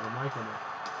career mode. I'm liking it.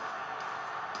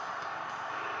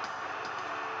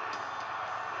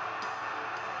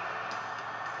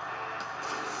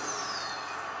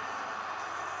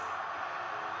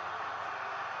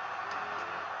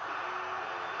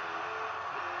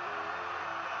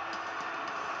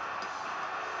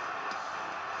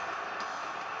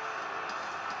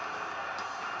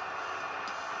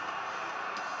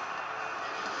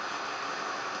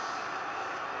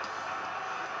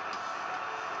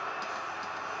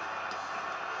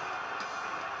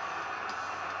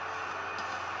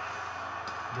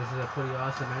 This is a pretty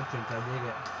awesome entrance. I dig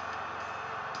it.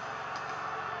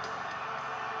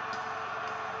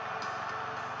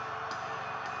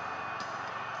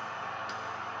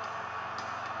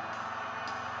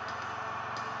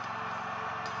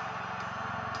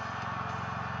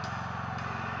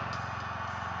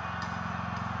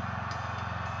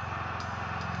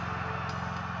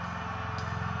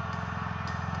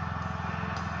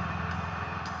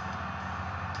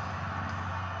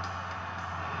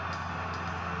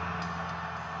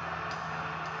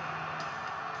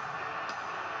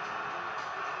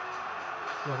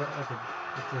 Well,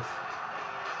 it's just.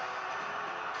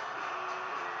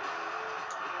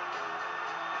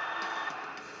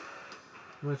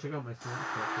 I'm gonna check out my sound.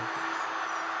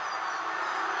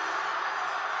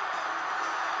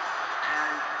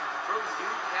 And from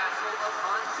Newcastle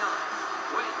upon Tyne,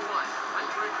 weighing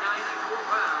 194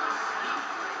 pounds,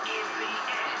 he is the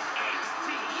NXT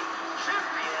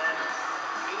champion,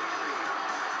 Adrian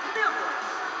Neville.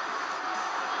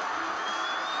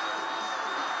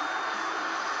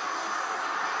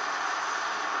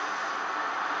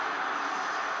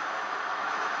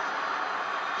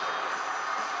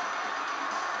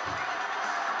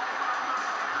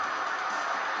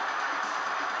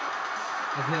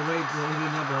 I can't wait to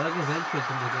Adrian Neville. I like his entrance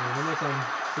in the game. I like him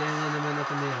standing in the middle of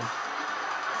the man.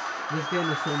 This game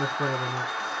is so much better than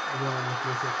the one with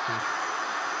 360.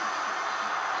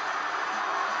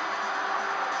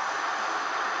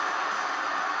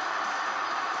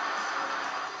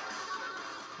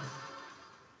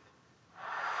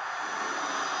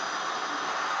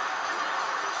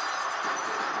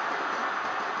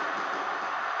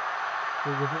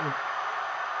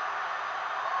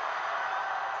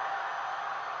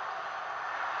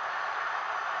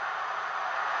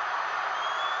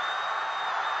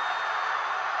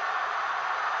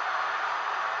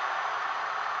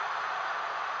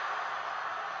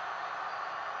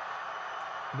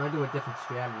 I'm gonna do a different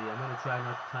strategy. I'm gonna try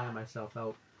not to tire myself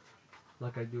out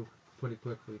like I do pretty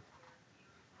quickly.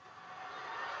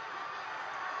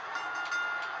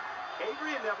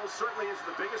 Adrian Neville certainly is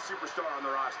the biggest superstar on the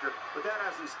roster, but that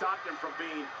hasn't stopped him from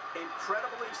being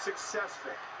incredibly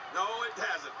successful. No, it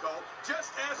hasn't, Cole. Just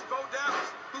ask Bo Dallas,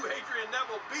 who Adrian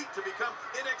Neville beat to become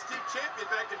NXT champion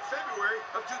back in February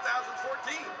of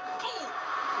 2014. Oh!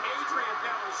 Adrian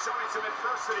Neville showing some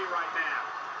adversity right now.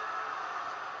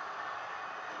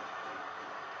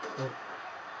 Oh.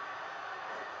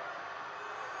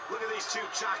 Look at these two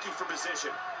jockeying for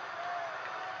position.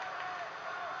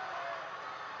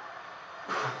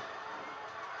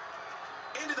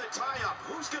 Into the tie-up.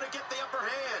 Who's going to get the upper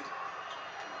hand?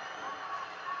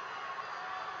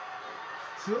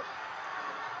 Sure.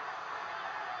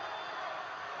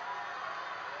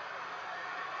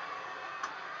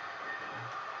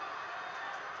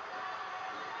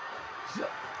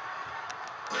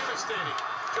 Devastating.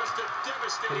 Just a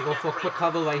devastating. Gonna go for a quick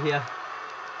cover right here.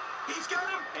 He's got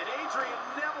him. And Adrian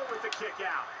Neville with the kick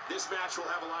out. This match will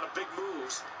have a lot of big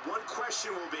moves. One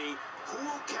question will be, who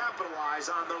will capitalize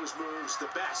on those moves the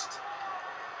best?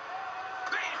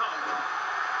 Bam!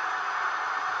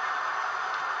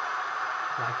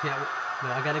 I can't.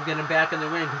 No, I gotta get him back in the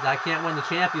ring because I can't win the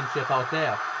championship out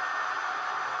there.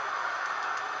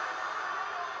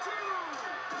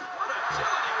 What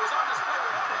agility was on display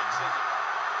with that exit.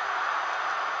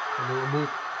 And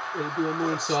we'll do a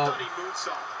moonsault. Stunning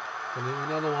moonsault. And then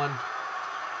another one.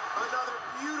 Another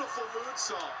beautiful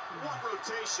moonsault. What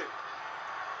rotation.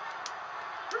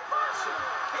 Reversal.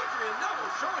 Adrian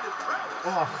Neville showing his prowess.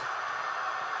 Oh.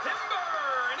 Timber,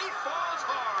 and he falls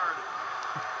hard.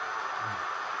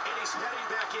 And he's heading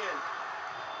back in.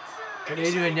 And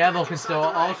Adrian Neville can still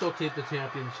also keep the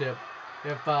championship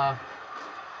if I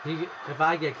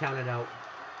get counted out.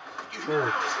 You hear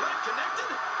how his leg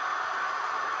connected?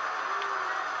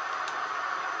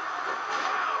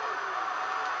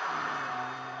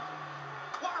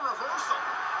 What a reversal.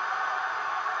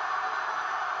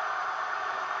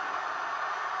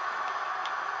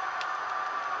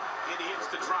 And he hits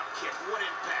the drop kick. What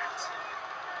impact.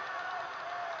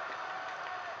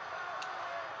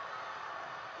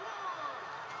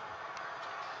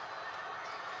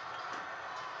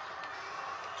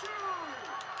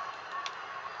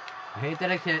 I hate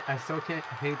that I can't. I still can't.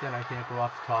 Hate that I can't go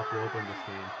off the top rope in this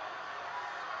game.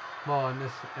 Well, in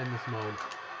this mode.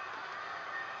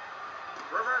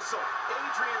 Reversal.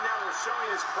 Adrian Neville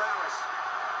showing his prowess.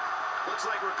 Looks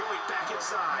like we're going back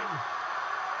inside.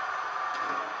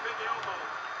 Big elbow.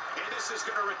 And this is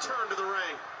going to return to the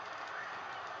ring.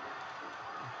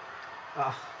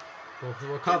 Go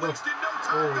for a cover. He wasted no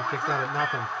time Oh, he going kicked for out the at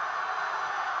nothing.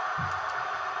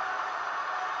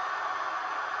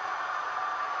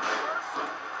 Reversal.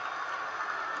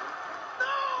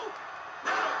 No!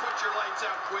 That'll put your lights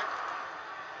out quick.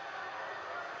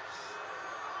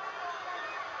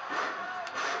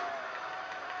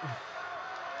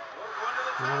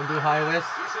 You want to do high risk?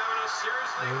 He's having a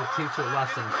seriously It will hard teach you a time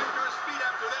lesson. getting back to his feet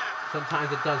after that. Sometimes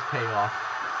it does pay off.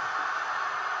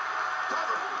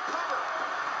 Cover, cover.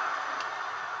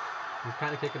 He's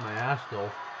kind of kicking my ass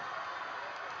though.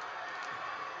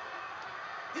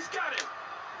 He's got him.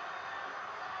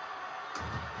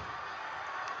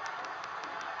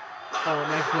 Oh,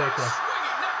 neck breaker.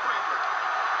 Swinging neck breaker.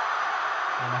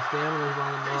 And my stamina's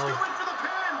running He's low. going for the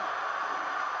pin.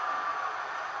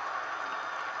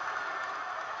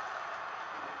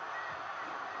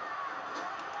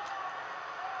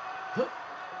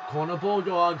 Corner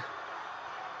bulldog.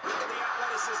 Look at the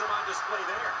athleticism on display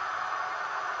there.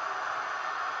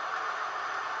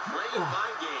 Playing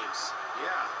mind games.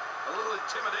 Yeah, a little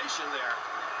intimidation there.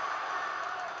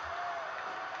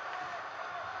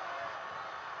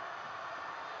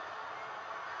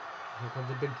 Here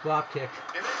comes a big drop kick.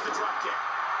 And there's the drop kick.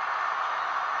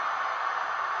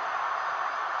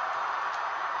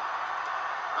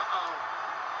 Uh-oh.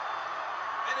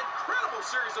 An incredible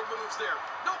series of moves there.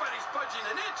 Nobody's budging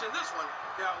an inch in this one.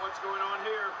 Yeah, what's going on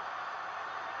here?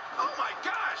 Oh my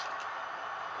gosh!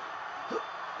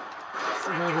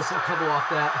 I'm gonna go for a couple off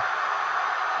that.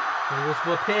 Gonna go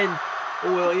for a pin.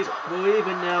 Oh, we're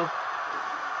even now.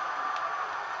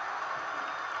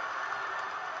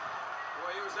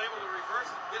 Boy, he was able to reverse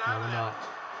and get No, out of we're that. not.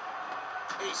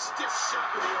 A stiff shot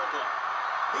to the elbow.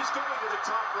 He's going to the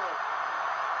top rope.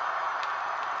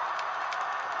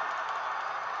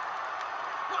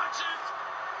 Watch it!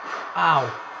 Ow.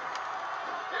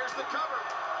 Here's the cover.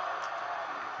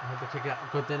 I had to kick out.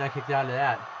 Good thing I kicked out of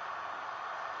that.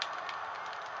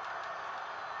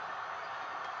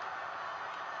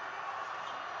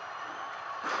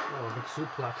 Oh, a big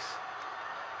suplex.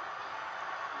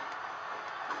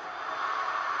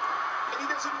 And he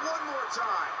does it one more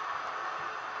time.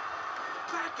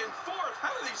 Back and forth.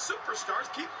 How do these superstars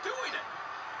keep doing it?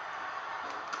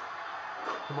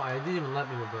 Come on, it didn't even let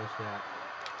me reverse that.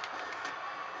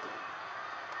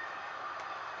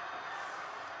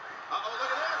 Uh-oh,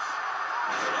 look at this.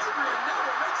 Adrian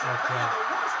Neville makes it That's pay right. the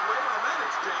worst way on that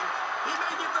exchange. He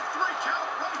may get the 3 count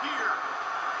right here.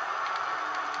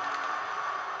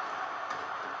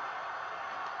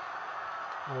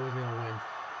 Always gonna win.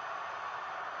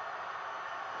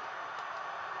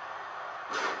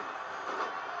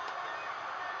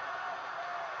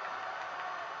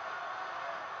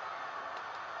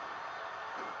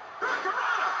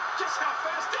 Hurricanrana! Just how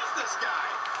fast is this guy?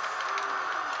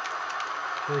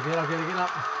 Gotta get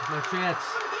up. My chance.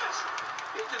 Look at this.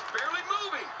 He's just barely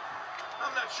moving.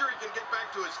 I'm not sure he can get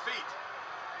back to his feet.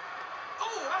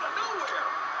 Oh, out of nowhere.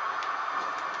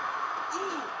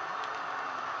 Ooh.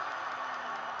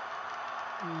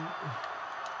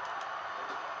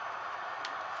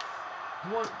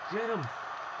 Come on, get him.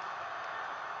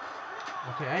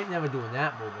 Okay, I ain't never doing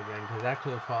that move again because that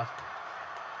could have cost.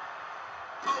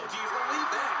 Oh, do you believe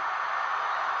that?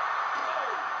 Oh,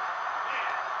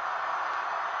 man.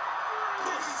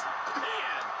 This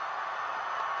man.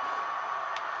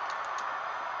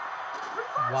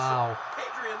 Reversal. Wow.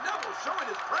 Adrian Neville showing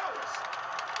his prowess.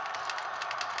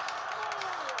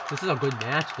 This is a good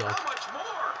match though. How much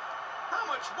more? How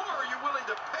much more are you willing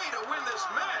to pay to win this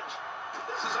match?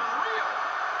 This is unreal.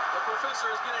 The professor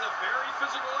is getting a very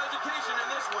physical education in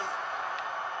this one.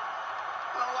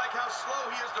 I don't like how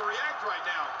slow he is to react right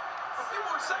now. A few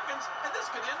more seconds, and this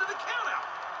could end in a countout.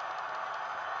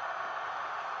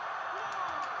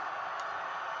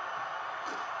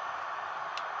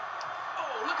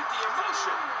 Oh, look at the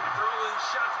emotion. After all these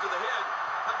shots to the head,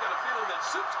 I've got a feeling that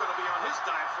Soup's going to be on his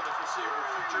diet for the foreseeable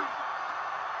future.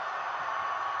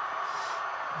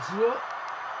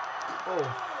 Oh.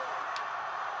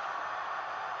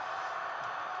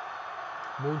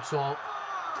 Moonsault.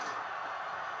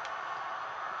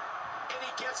 And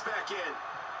he gets back in.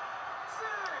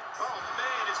 6, Oh,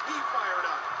 man, is he fired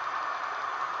up.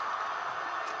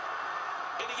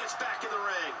 And he gets back in the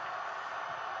ring.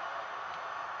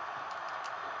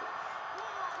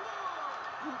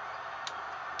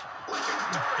 Like a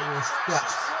dirty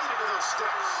crashes right into those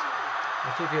steps.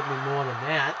 That should give me more than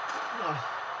that. Ugh.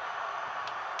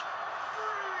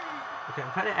 Okay,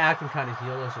 I'm kind of acting kind of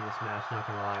heelish in this match, not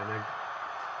gonna lie.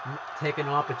 I'm taking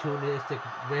opportunistic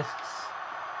risks.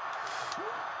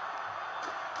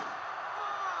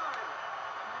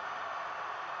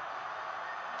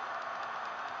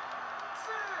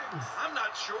 I'm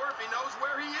not sure if he knows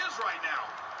where he is right now.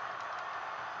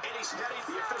 And he's heading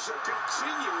the official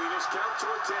continuing his count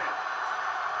toward 10.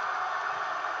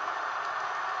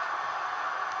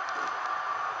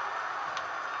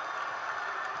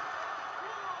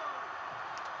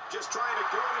 Just trying to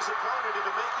goad his opponent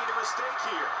into making a mistake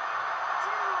here.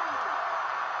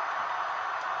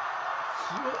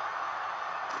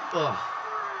 Ugh.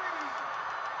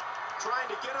 Trying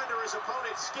to get under his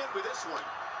opponent's skin with this one.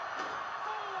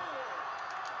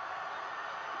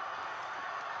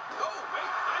 Oh,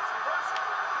 wait, nice reversal.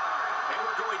 And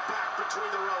we're going back between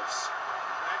the ropes.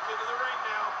 Back into the ring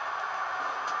now.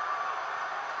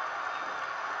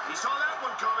 He saw that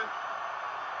one coming.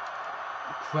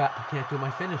 Crap, I can't do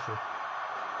my finisher.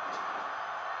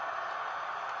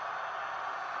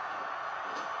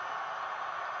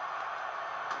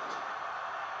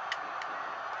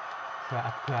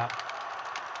 Crap.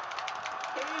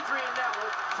 Adrian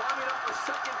Neville climbing up a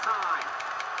second time.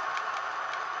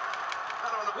 I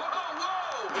don't know.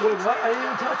 Whoa! Wait, what? I didn't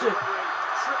even touch it.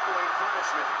 Triple A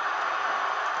punishment.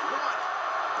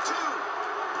 1, 2, 3.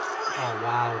 Oh,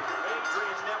 wow.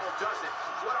 Adrian Neville does it.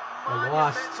 What a I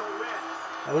lost. monumental win.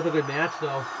 That was a good match,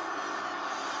 though.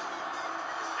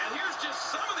 And here's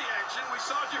just some of the action we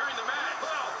saw during the match.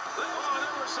 Well,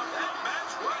 there were some. That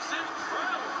match was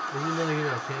incredible. We didn't really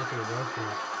get a chance to reverse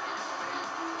that.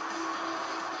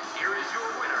 Here is your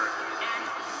winner and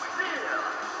still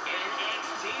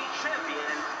NXT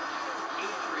champion,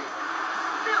 Adrian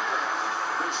Neville.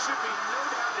 There should be no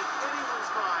doubt in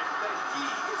anyone's mind that he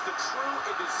is the true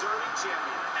and deserving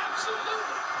champion.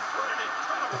 Absolutely. What an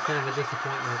incredible That's kind of a match.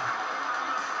 disappointment.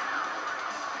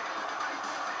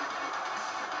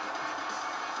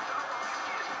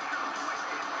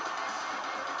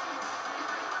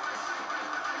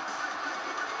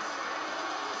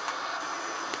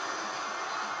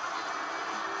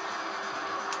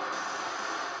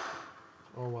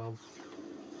 Oh well.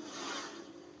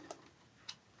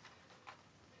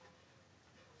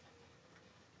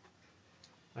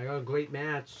 I got a great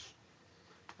match.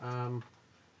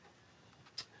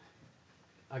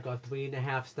 I got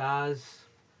 3.5 stars.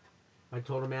 My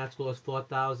total match score is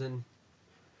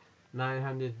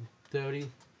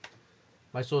 4,930.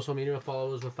 My social media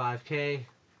followers were 5K.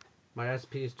 My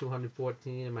SP is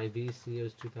 214 and my VC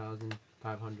is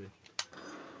 2,500.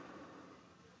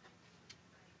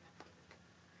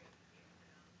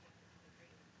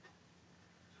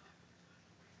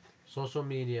 Social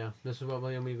media. This is what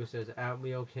William Regal says. At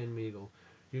Leo Ken Regal.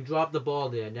 You dropped the ball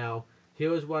there. Now,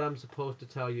 here is what I'm supposed to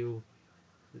tell you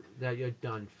that you're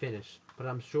done. Finished. But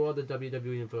I'm sure the WWE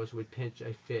Universe would pinch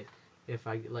a fit if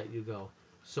I let you go.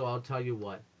 So I'll tell you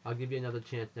what. I'll give you another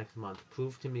chance next month.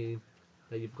 Prove to me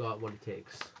that you've got what it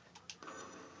takes.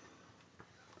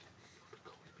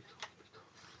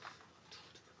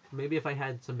 Maybe if I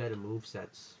had some better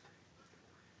movesets.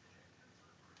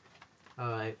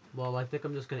 Alright, well, I think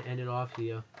I'm just going to end it off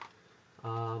here.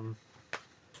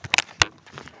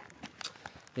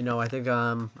 You know, I think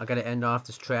I got to end off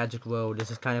this tragic road.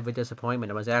 This is kind of a disappointment.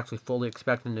 I was actually fully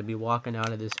expecting to be walking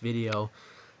out of this video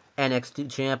NXT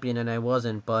champion, and I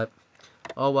wasn't. But,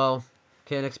 oh well,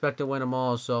 can't expect to win them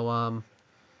all. So,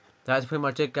 that's pretty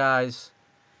much it, guys.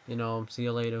 You know, see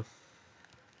you later.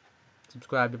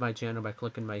 Subscribe to my channel by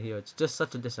clicking right here. It's just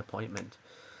such a disappointment.